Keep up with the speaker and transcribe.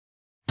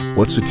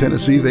What's a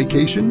Tennessee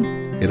vacation?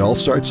 It all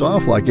starts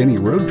off like any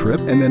road trip,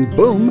 and then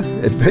boom,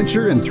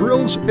 adventure and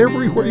thrills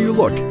everywhere you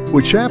look,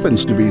 which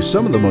happens to be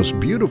some of the most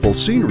beautiful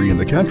scenery in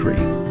the country.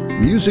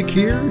 Music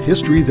here,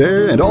 history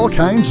there, and all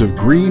kinds of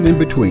green in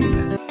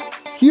between.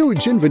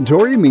 Huge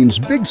inventory means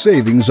big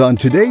savings on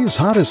today's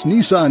hottest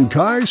Nissan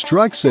cars,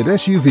 trucks, and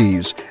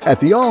SUVs at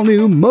the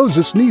all-new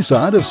Moses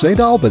Nissan of St.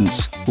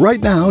 Albans. Right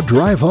now,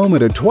 drive home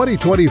in a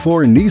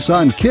 2024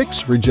 Nissan Kicks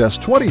for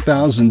just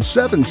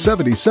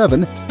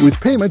 $20,777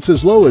 with payments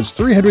as low as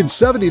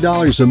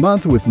 $370 a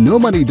month with no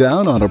money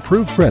down on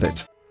approved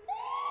credit.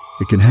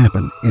 It can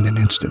happen in an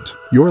instant.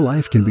 Your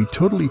life can be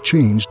totally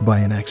changed by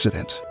an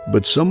accident.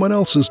 But someone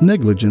else's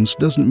negligence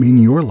doesn't mean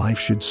your life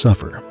should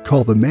suffer.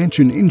 Call the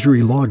Mansion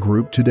Injury Law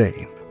Group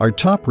today. Our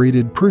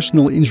top-rated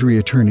personal injury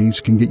attorneys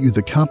can get you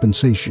the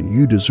compensation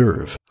you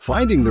deserve.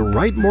 Finding the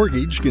right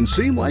mortgage can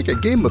seem like a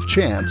game of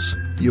chance.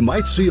 You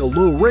might see a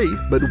low rate,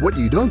 but what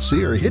you don't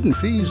see are hidden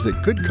fees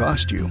that could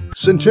cost you.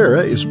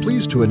 Centera is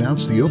pleased to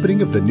announce the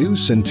opening of the new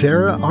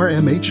Centera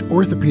RMH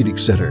Orthopedic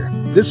Center.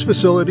 This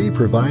facility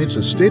provides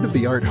a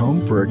state-of-the-art home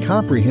for a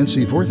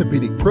comprehensive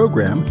orthopedic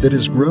program that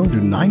has grown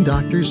to 9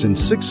 doctors and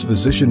 6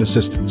 physician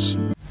assistants.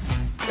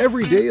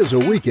 Every day is a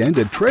weekend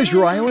at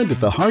Treasure Island at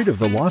the heart of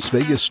the Las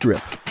Vegas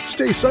Strip.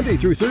 Stay Sunday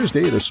through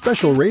Thursday at a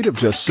special rate of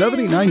just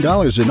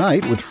 $79 a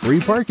night with free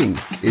parking.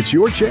 It's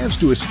your chance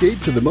to escape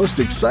to the most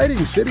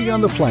exciting city on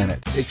the planet.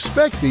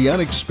 Expect the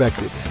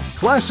unexpected.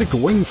 Classic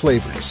wing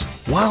flavors.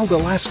 Wild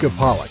Alaska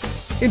pollock.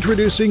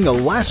 Introducing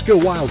Alaska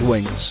Wild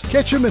Wings.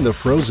 Catch them in the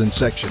frozen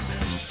section.